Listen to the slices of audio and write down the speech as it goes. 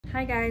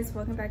Hi guys,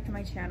 welcome back to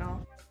my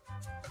channel.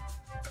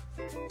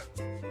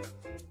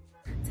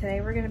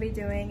 Today we're going to be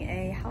doing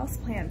a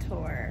houseplant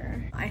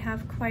tour. I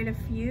have quite a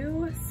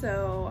few,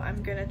 so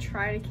I'm going to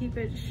try to keep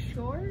it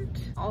short.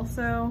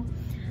 Also,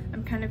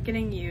 I'm kind of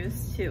getting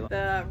used to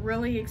the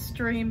really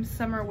extreme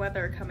summer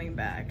weather coming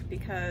back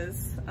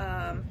because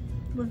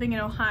living in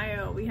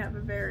Ohio, we have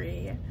a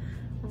very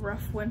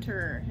rough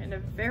winter and a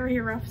very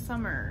rough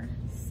summer.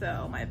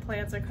 So my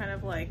plants are kind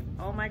of like,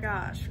 oh my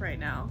gosh, right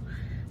now.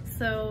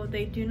 So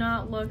they do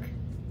not look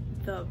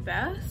the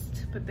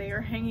best, but they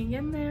are hanging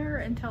in there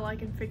until I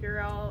can figure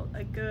out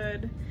a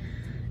good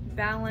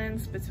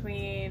balance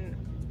between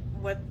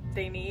what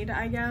they need,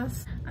 I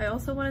guess. I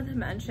also wanted to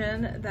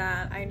mention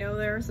that I know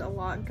there's a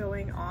lot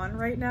going on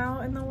right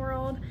now in the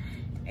world,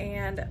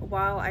 and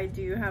while I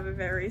do have a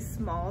very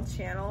small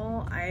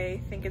channel,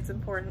 I think it's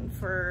important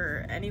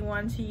for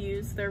anyone to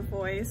use their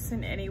voice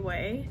in any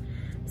way.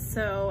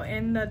 So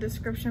in the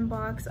description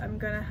box, I'm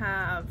gonna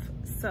have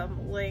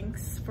some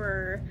links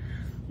for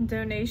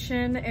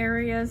donation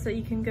areas that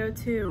you can go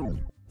to.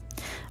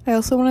 I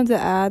also wanted to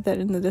add that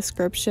in the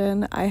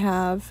description, I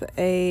have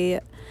a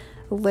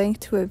link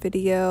to a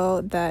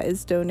video that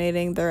is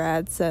donating their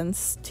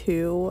AdSense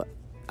to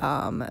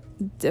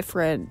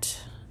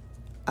different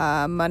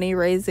money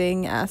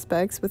raising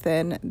aspects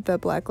within the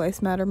Black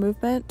Lives Matter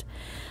movement.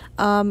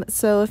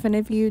 So if any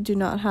of you do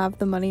not have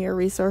the money or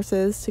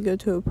resources to go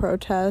to a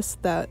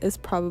protest, that is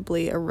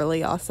probably a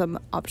really awesome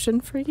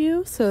option for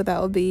you. So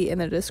that will be in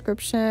the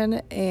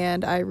description,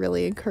 and I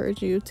really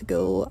encourage you to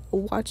go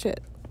watch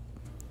it.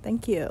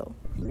 Thank you.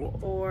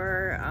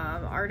 Or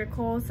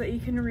articles that you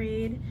can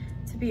read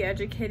to be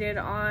educated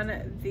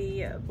on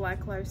the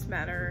Black Lives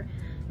Matter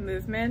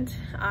movement.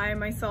 I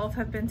myself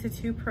have been to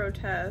 2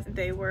 protests.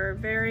 They were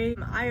very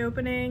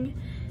eye-opening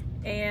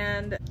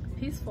and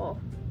peaceful.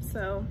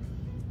 So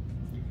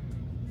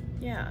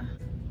yeah,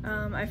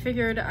 I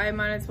figured I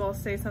might as well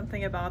say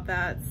something about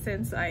that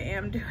since I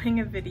am doing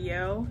a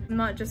video. I'm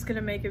not just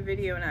gonna make a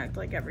video and act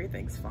like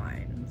everything's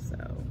fine. So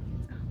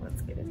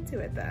let's get into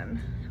it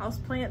then.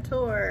 Houseplant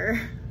tour.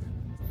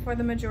 For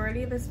the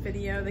majority of this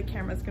video, the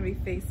camera's gonna be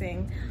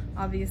facing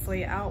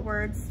obviously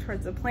outwards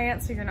towards the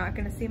plant, so you're not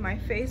gonna see my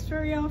face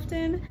very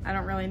often. I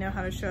don't really know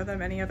how to show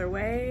them any other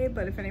way,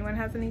 but if anyone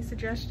has any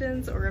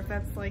suggestions or if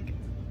that's like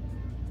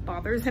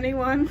bothers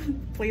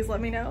anyone, please let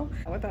me know.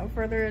 Without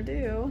further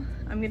ado,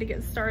 I'm gonna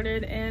get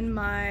started in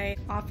my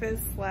office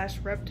slash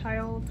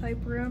reptile type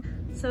room.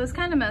 So it's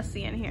kind of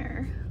messy in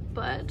here,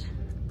 but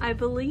I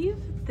believe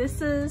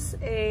this is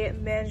a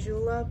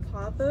Mandula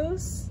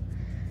pothos.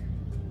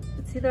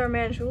 It's either a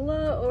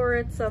Mandula or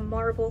it's a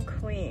marble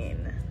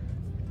queen,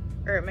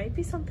 or it might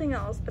be something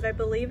else, but I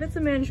believe it's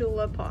a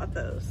Mandula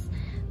pothos.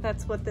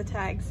 That's what the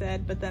tag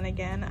said, but then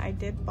again, I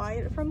did buy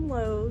it from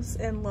Lowe's,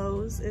 and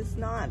Lowe's is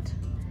not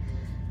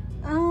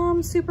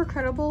super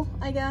credible,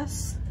 I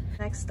guess.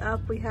 Next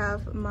up, we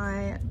have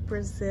my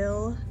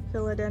Brazil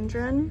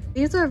philodendron.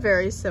 These are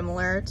very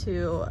similar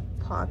to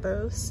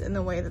pothos in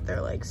the way that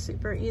they're like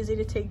super easy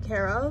to take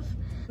care of.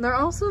 And they're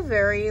also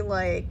very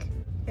like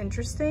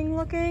interesting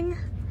looking.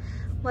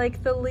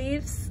 Like the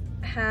leaves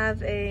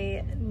have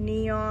a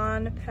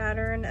neon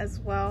pattern as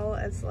well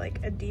as like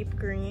a deep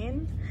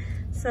green.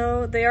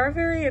 So they are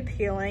very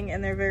appealing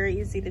and they're very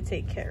easy to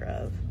take care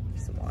of.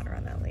 Some water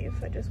on that leaf,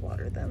 I just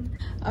watered them.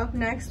 Up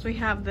next, we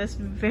have this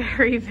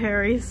very,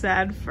 very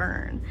sad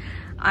fern.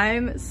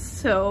 I'm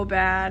so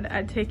bad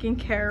at taking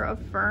care of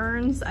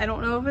ferns. I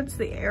don't know if it's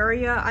the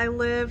area I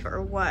live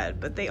or what,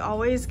 but they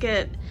always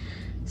get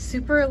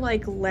super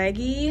like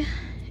leggy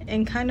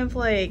and kind of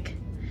like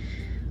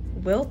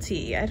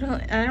wilty. I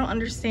don't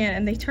understand,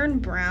 and they turn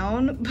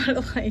brown,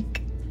 but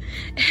like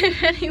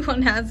if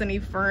anyone has any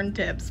fern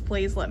tips,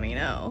 please let me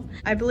know.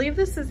 I believe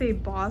this is a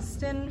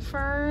Boston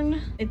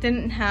fern. It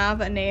didn't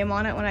have a name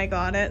on it when I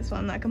got it, so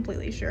I'm not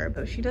completely sure,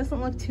 but she doesn't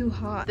look too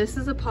hot. This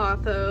is a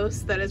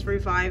pothos that is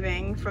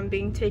reviving from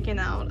being taken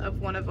out of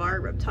one of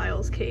our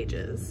reptiles'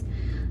 cages.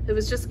 It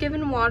was just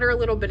given water a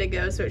little bit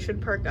ago, so it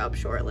should perk up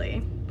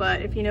shortly.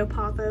 But if you know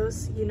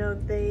pothos, you know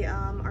they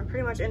are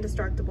pretty much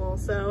indestructible,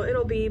 so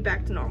it'll be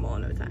back to normal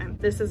in no time.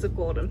 This is a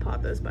golden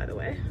pothos, by the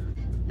way.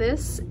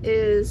 This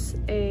is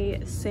a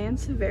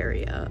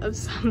Sansevieria of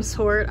some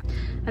sort.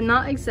 I'm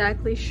not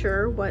exactly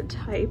sure what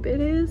type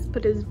it is,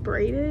 but it's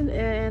braided,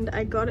 and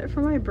I got it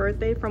for my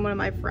birthday from one of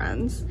my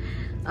friends.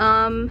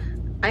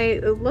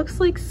 It looks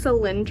like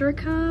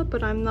cylindrica,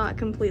 but I'm not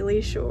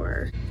completely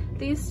sure.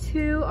 These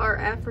 2 are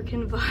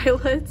African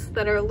violets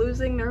that are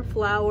losing their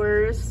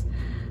flowers.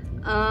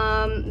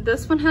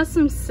 This one has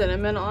some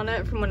cinnamon on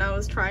it from when I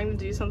was trying to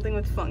do something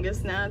with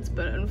fungus gnats,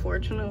 but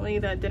unfortunately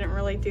that didn't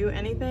really do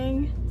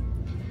anything.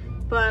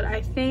 But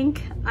I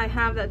think I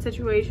have that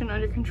situation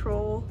under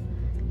control.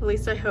 At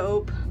least I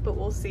hope, but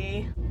we'll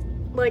see.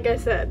 Like I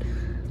said,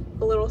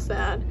 a little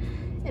sad.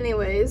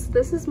 Anyways,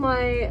 this is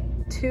my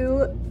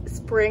 2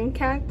 spring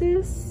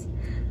cactus.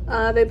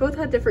 They both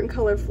had different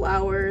colored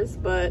flowers,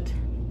 but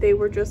they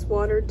were just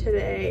watered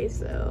today,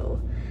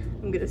 so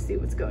I'm gonna see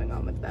what's going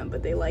on with them,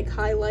 but they like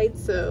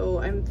highlights, so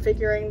I'm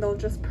figuring they'll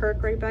just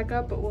perk right back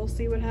up, but we'll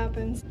see what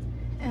happens.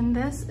 And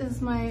this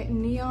is my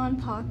neon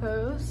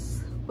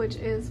pothos, which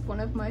is one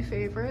of my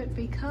favorite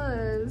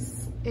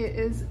because it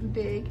is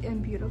big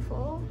and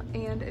beautiful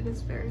and it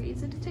is very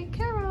easy to take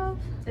care of.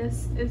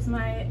 This is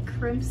my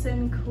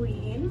crimson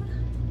queen,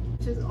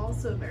 which is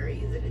also very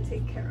easy to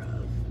take care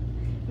of.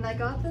 And I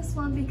got this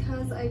one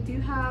because I do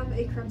have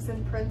a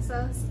crimson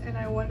princess and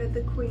I wanted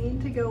the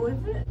queen to go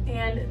with it.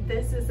 And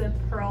this is a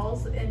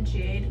pearls and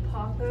jade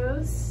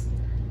pothos.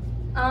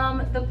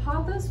 The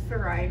pothos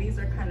varieties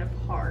are kind of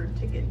hard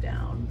to get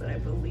down, but I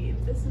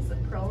believe this is a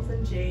pearls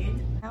and jade.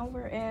 Now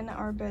we're in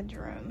our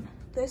bedroom.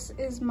 This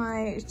is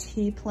my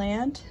tea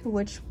plant,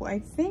 which I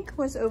think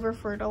was over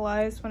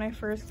fertilized when I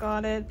first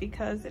got it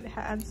because it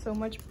had so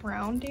much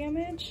brown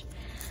damage.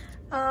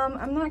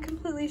 I'm not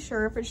completely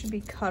sure if it should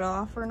be cut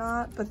off or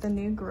not, but the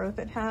new growth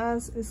it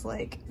has is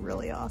like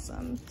really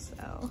awesome.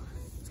 So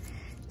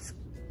it's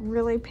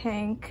really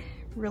pink,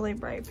 really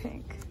bright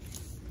pink.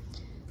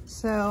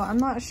 So I'm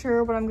not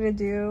sure what I'm gonna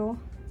do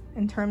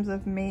in terms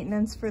of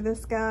maintenance for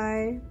this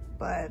guy,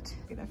 but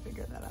I'm gonna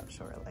figure that out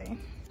shortly.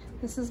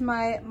 This is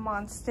my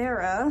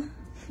Monstera.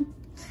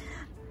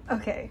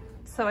 Okay,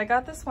 so I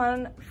got this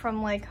one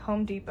from like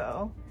Home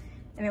Depot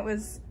and it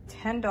was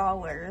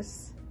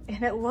 $10.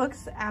 And it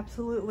looks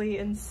absolutely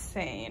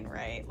insane,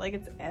 right? Like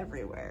it's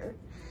everywhere.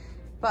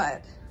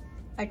 But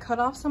I cut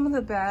off some of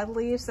the bad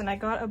leaves and I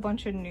got a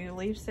bunch of new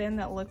leaves in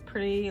that look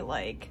pretty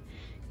like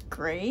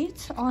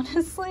great,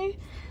 honestly.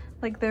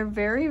 Like they're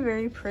very,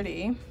 very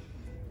pretty.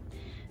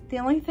 The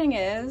only thing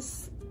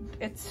is,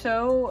 it's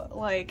so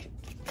like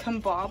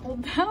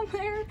combobbled down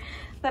there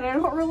that I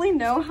don't really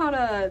know how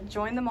to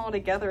join them all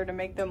together to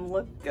make them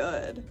look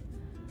good.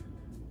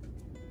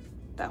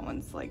 That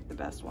one's like the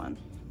best one.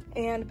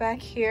 And back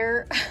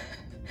here,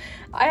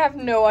 I have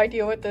no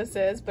idea what this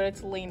is, but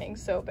it's leaning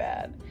so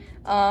bad.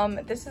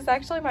 This is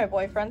actually my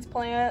boyfriend's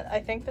plant. I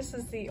think this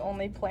is the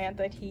only plant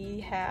that he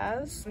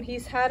has.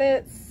 He's had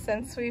it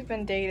since we've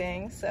been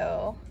dating,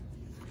 so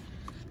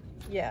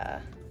yeah,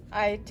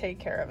 I take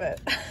care of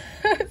it.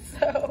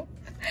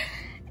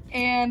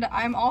 And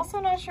I'm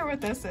also not sure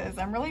what this is.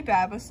 I'm really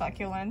bad with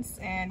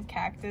succulents and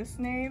cactus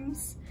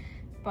names,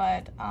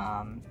 but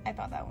I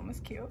thought that one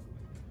was cute.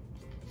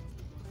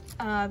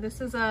 This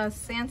is a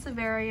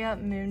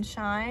Sansevieria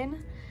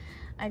Moonshine.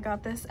 I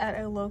got this at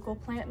a local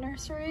plant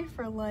nursery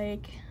for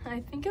like,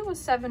 I think it was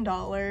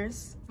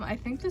 $7. I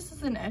think this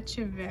is an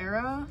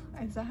Echeveria,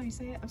 is that how you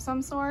say it, of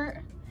some sort?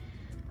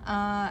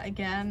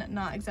 Again,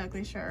 not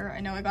exactly sure.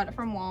 I know I got it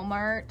from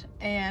Walmart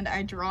and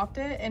I dropped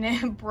it and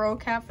it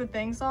broke half the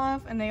things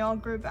off and they all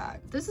grew back.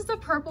 This is a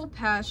Purple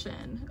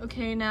Passion.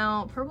 Okay,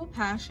 now Purple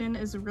Passion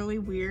is really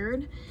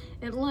weird.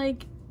 It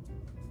like,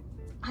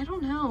 I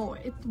don't know,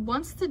 it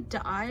wants to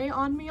die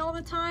on me all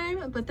the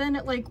time, but then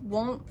it like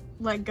won't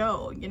let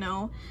go, you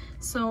know?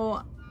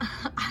 So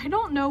I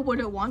don't know what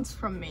it wants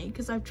from me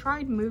because I've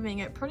tried moving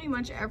it pretty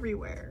much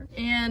everywhere.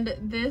 And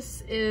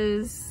this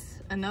is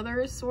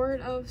another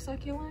sort of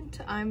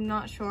succulent. I'm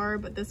not sure,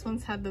 but this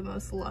one's had the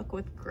most luck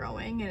with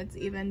growing and it's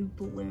even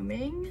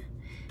blooming.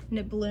 And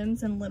it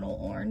blooms in little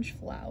orange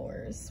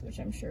flowers, which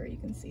I'm sure you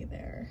can see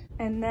there.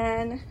 And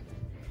then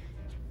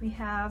we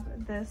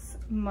have this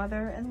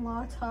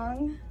mother-in-law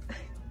tongue.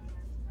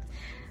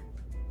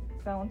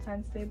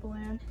 Valentine's Day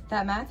balloon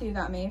that Matthew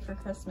got me for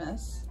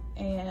Christmas,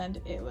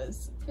 and it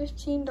was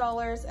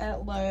 $15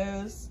 at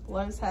Lowe's.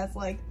 Lowe's has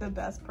like the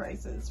best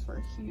prices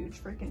for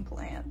huge freaking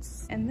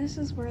plants. And this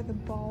is where the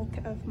bulk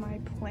of my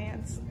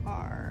plants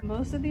are.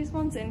 Most of these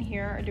ones in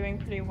here are doing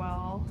pretty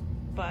well,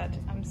 but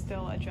I'm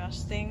still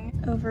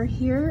adjusting. Over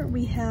here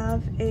we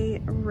have a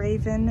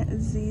Raven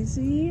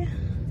ZZ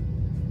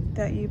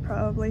that you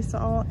probably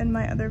saw in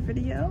my other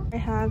video. I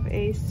have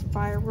a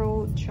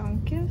Spiral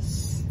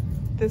Juncus.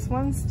 This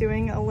one's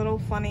doing a little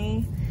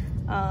funny.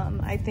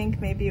 I think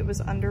maybe it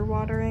was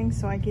underwatering,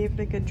 so I gave it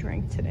a good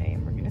drink today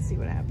and we're gonna see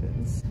what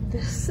happens.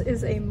 This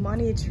is a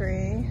money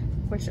tree,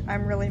 which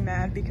I'm really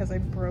mad because I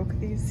broke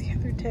these the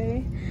other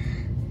day,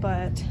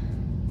 but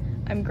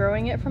I'm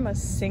growing it from a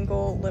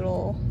single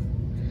little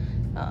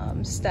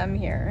stem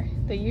here.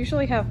 They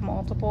usually have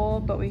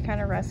multiple, but we kind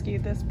of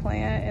rescued this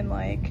plant and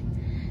like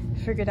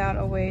figured out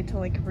a way to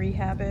like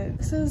rehab it.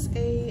 This is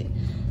a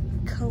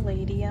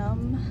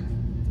caladium.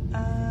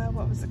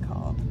 What was it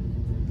called?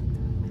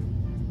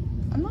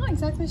 I'm not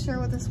exactly sure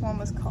what this one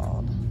was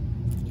called.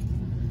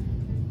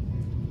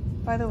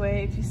 By the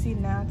way, if you see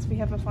gnats, we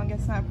have a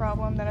fungus gnat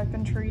problem that I've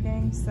been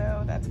treating,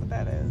 so that's what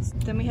that is.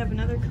 Then we have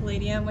another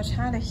caladium, which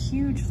had a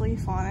huge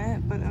leaf on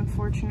it, but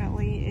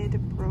unfortunately it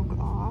broke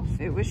off.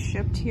 It was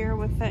shipped here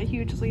with that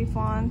huge leaf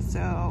on,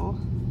 so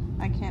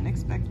I can't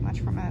expect much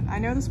from it. I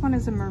know this one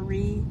is a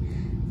Marie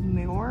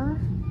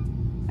Moore.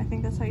 I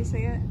think that's how you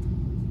say it.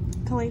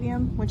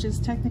 Caladium, which is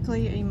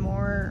technically a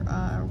more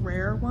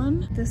rare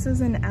one. This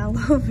is an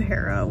aloe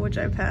vera, which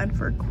I've had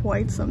for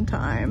quite some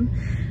time.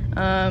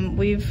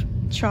 We've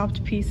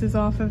chopped pieces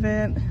off of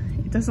it.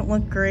 It doesn't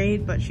look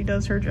great, but she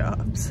does her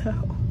job, so.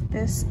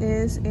 This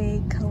is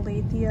a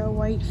Calathea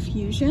White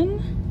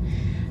Fusion.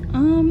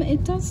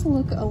 It does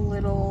look a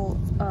little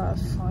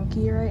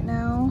funky right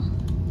now,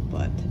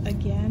 but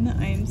again,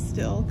 I am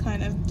still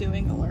kind of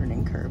doing a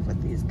learning curve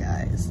with these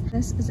guys.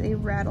 This is a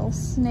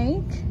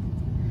rattlesnake,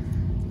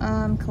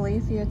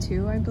 Calathea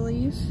 2, I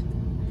believe,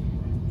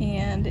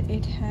 and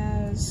it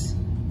has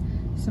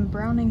some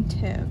browning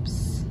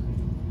tips,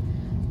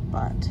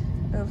 but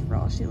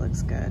overall she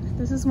looks good.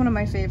 This is one of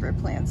my favorite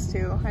plants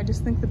too. I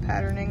just think the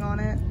patterning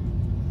on it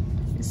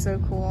is so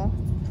cool.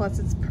 Plus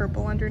it's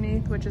purple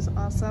underneath, which is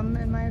awesome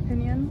in my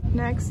opinion.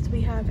 Next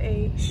we have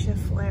a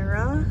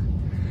Schefflera.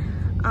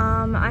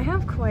 I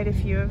have quite a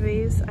few of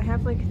these. I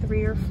have like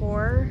 3 or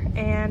 4,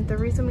 and the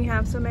reason we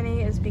have so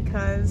many is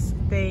because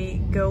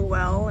they go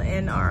well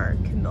in our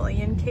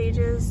chameleon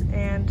cages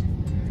and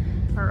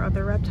our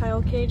other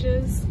reptile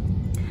cages.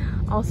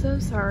 Also,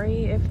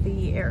 sorry if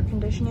the air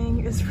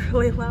conditioning is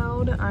really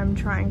loud. I'm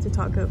trying to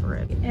talk over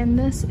it. And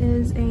this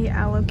is a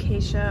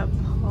Alocasia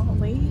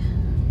poly.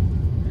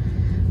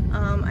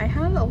 I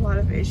had a lot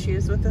of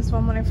issues with this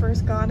one when I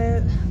first got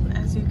it.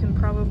 As you can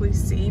probably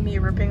see me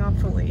ripping off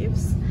the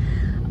leaves.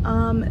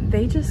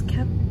 They just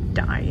kept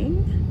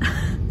dying,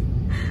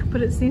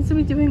 but it seems to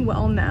be doing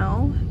well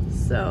now.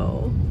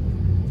 So,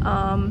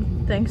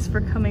 thanks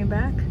for coming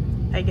back,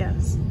 I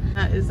guess.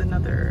 That is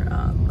another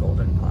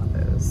golden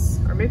pothos,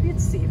 or maybe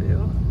it's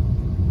Cebu.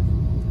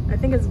 I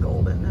think it's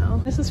golden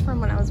though. This is from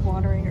when I was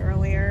watering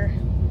earlier.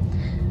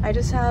 I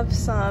just have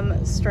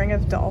some string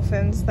of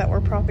dolphins that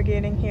we're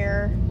propagating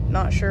here.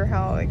 Not sure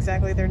how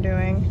exactly they're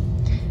doing.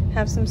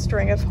 Have some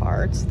string of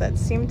hearts that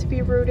seem to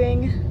be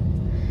rooting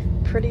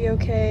pretty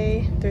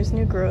okay. There's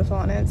new growth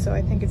on it, so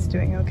I think it's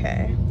doing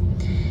okay.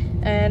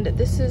 And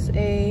this is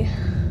a,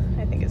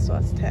 I think it still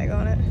has a tag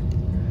on it,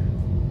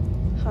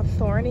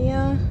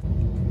 Hawthornia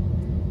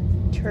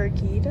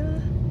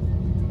turgida?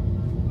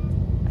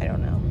 I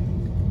don't know.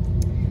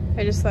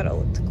 I just thought it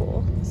looked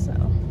cool, so.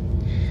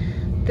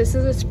 This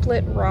is a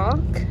split rock.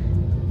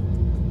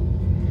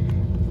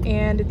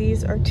 And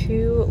these are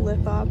 2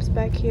 lithops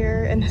back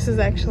here, and this is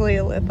actually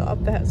a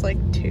lithop that has like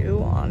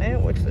 2 on it,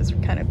 which was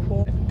kind of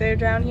cool. They're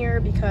down here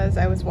because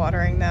I was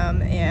watering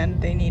them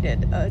and they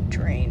needed a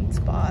drain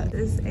spot.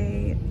 This is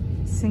a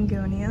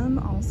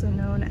Syngonium, also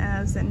known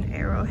as an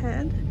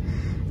arrowhead.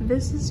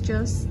 This is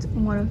just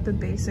one of the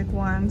basic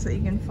ones that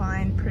you can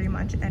find pretty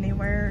much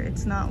anywhere.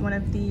 It's not one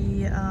of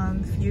the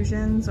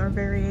fusions or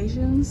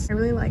variations. I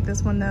really like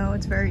this one though.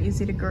 It's very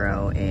easy to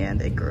grow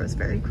and it grows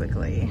very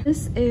quickly.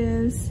 This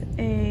is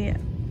a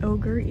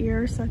ogre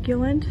ear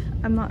succulent.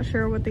 I'm not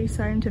sure what the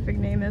scientific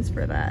name is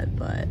for that,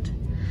 but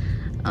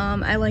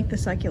I like the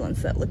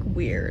succulents that look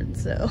weird,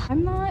 so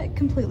I'm not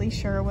completely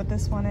sure what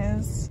this one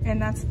is,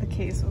 and that's the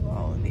case with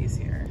all of these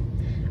here.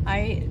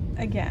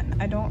 Again,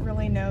 I don't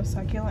really know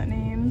succulent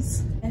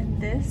names. And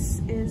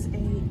this is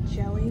a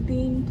jelly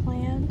bean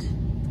plant.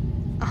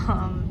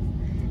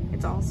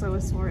 It's also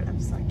a sort of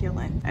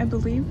succulent. I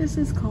believe this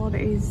is called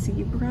a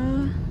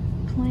zebra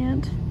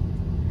plant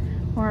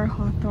or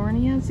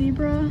Hawthornia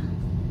zebra.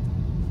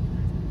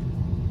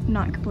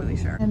 Not completely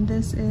sure. And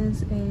this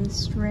is a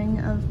string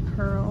of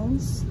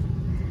pearls,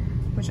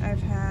 which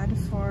I've had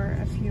for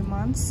a few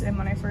months, and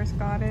when I first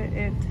got it,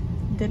 it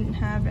didn't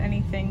have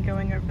anything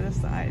going over the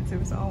sides. It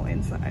was all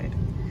inside.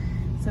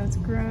 So it's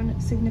grown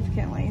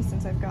significantly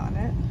since I've gotten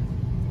it,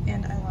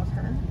 and I love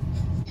her.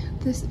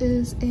 This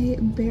is a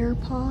bear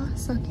paw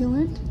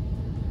succulent.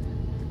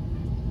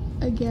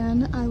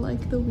 Again, I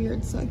like the weird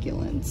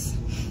succulents.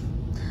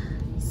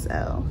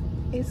 So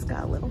it's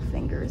got little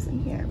fingers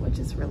in here, which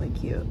is really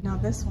cute. Now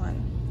this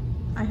one,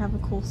 I have a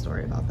cool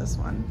story about this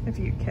one, if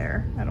you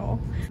care at all.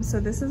 So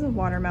this is a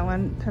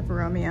watermelon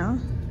peperomia,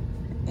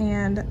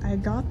 and I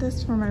got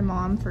this for my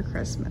mom for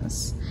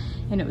Christmas,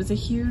 and it was a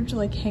huge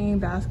like hanging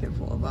basket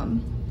full of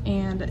them,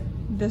 and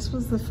this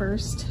was the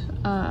first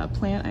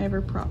plant I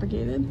ever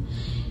propagated,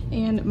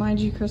 and mind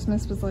you,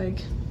 Christmas was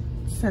like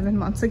 7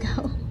 months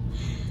ago.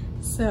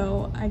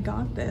 So I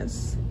got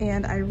this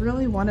and I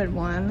really wanted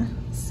one,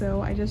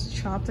 so I just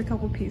chopped a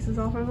couple pieces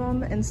off of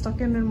them and stuck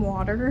them in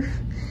water,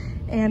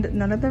 and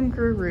none of them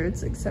grew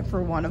roots except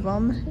for one of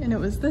them, and it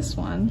was this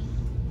one,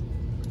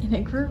 and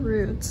it grew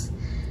roots.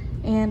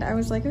 And I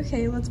was like,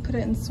 okay, let's put it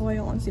in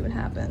soil and see what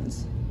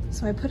happens.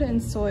 So I put it in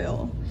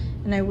soil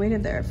and I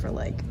waited there for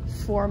like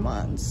 4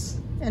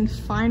 months. And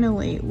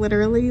finally,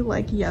 literally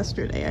like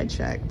yesterday, I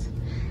checked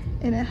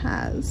and it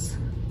has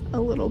a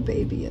little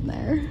baby in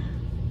there.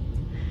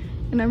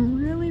 And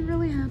I'm really,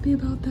 really happy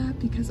about that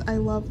because I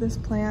love this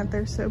plant.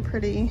 They're so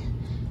pretty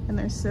and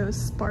they're so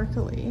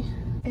sparkly.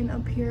 And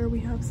up here we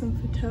have some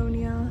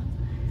Photonia.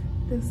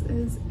 This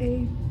is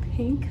a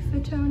pink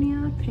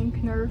Photonia,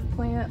 pink nerve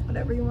plant,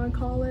 whatever you want to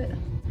call it.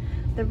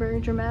 They're very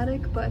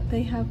dramatic, but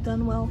they have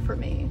done well for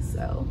me,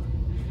 so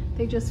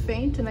they just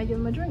faint and I give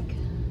them a drink.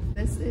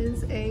 This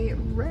is a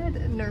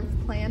red nerve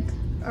plant,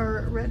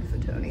 or red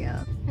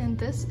Photonia. And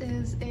this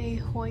is a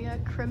Hoya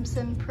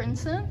Crimson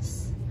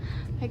Princess.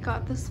 I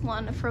got this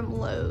one from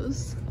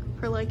Lowe's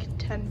for like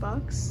 10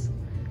 bucks.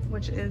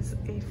 which is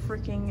a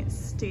freaking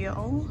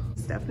steal.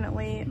 It's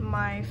definitely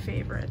my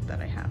favorite that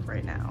I have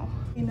right now.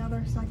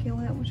 Another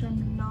succulent, which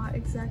I'm not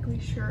exactly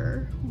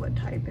sure what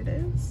type it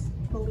is.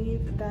 I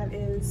believe that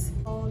is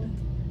called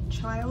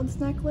child's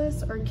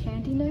necklace or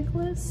candy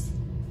necklace.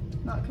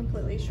 Not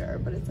completely sure,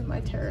 but it's in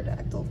my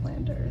pterodactyl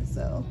planter,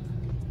 so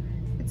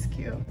it's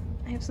cute.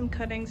 I have some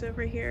cuttings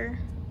over here.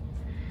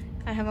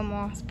 I have a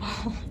moss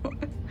ball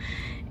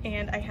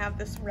and I have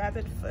this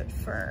rabbit foot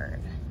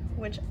fern,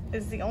 which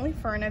is the only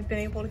fern I've been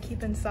able to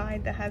keep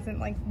inside that hasn't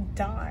like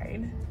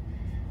died.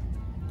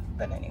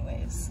 But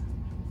anyways,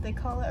 they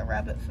call it a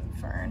rabbit foot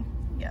fern.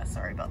 Yeah,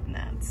 sorry about the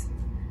gnats.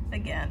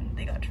 Again,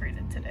 they got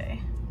treated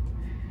today.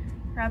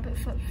 Rabbit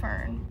foot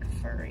fern,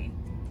 furry,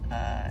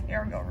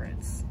 ergo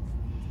roots.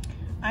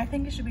 I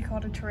think it should be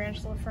called a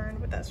tarantula fern,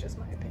 but that's just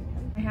my opinion.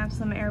 I have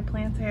some air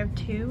plants. I have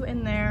 2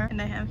 in there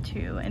and I have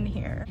 2 in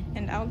here.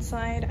 And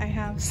outside I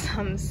have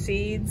some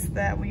seeds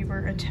that we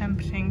were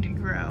attempting to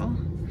grow.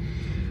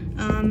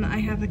 I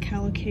have a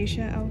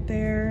calocasia out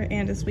there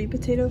and a sweet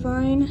potato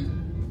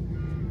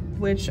vine,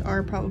 which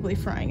are probably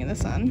frying in the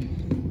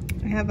sun.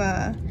 I have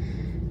a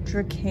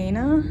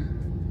dracena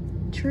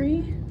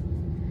tree,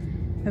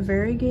 a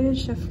variegated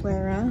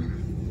schefflera,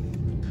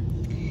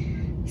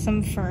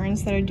 some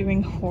ferns that are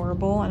doing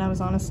horrible, and I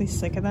was honestly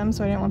sick of them,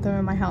 so I didn't want them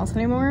in my house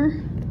anymore.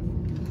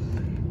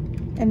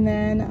 And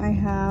then I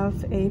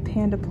have a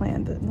panda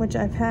plant, which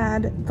I've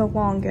had the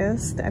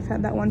longest. I've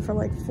had that one for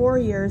like 4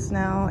 years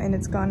now, and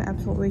it's gone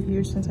absolutely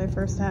huge since I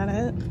first had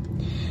it.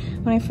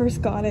 When I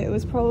first got it, it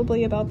was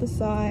probably about the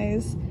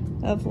size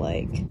of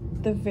like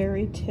the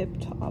very tip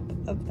top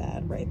of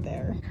that right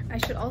there. I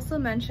should also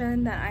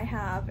mention that I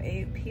have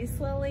a peace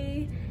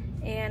lily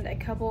and a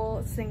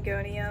couple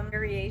syngonium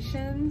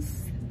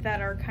variations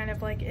that are kind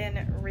of like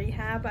in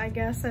rehab, I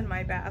guess, in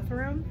my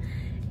bathroom.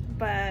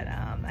 But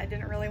I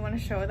didn't really want to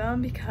show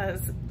them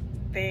because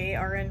they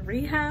are in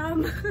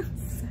rehab,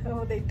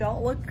 so they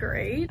don't look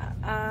great.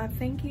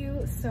 Thank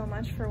you so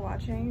much for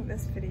watching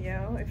this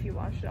video. If you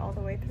watched it all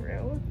the way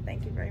through,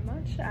 thank you very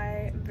much.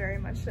 I very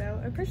much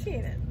so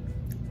appreciate it.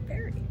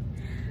 Very.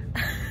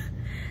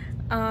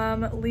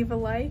 Leave a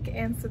like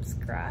and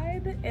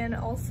subscribe, and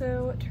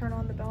also turn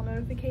on the bell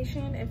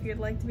notification if you'd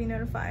like to be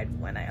notified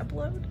when I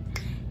upload.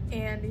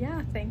 And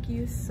yeah, thank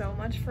you so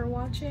much for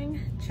watching.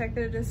 Check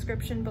the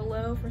description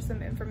below for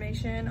some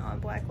information on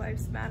Black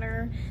Lives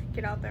Matter.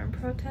 Get out there and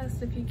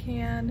protest if you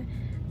can.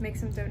 Make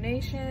some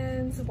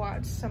donations,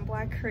 watch some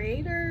Black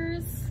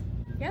creators.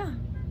 Yeah,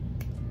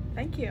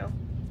 thank you.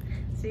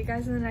 See you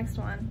guys in the next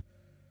one.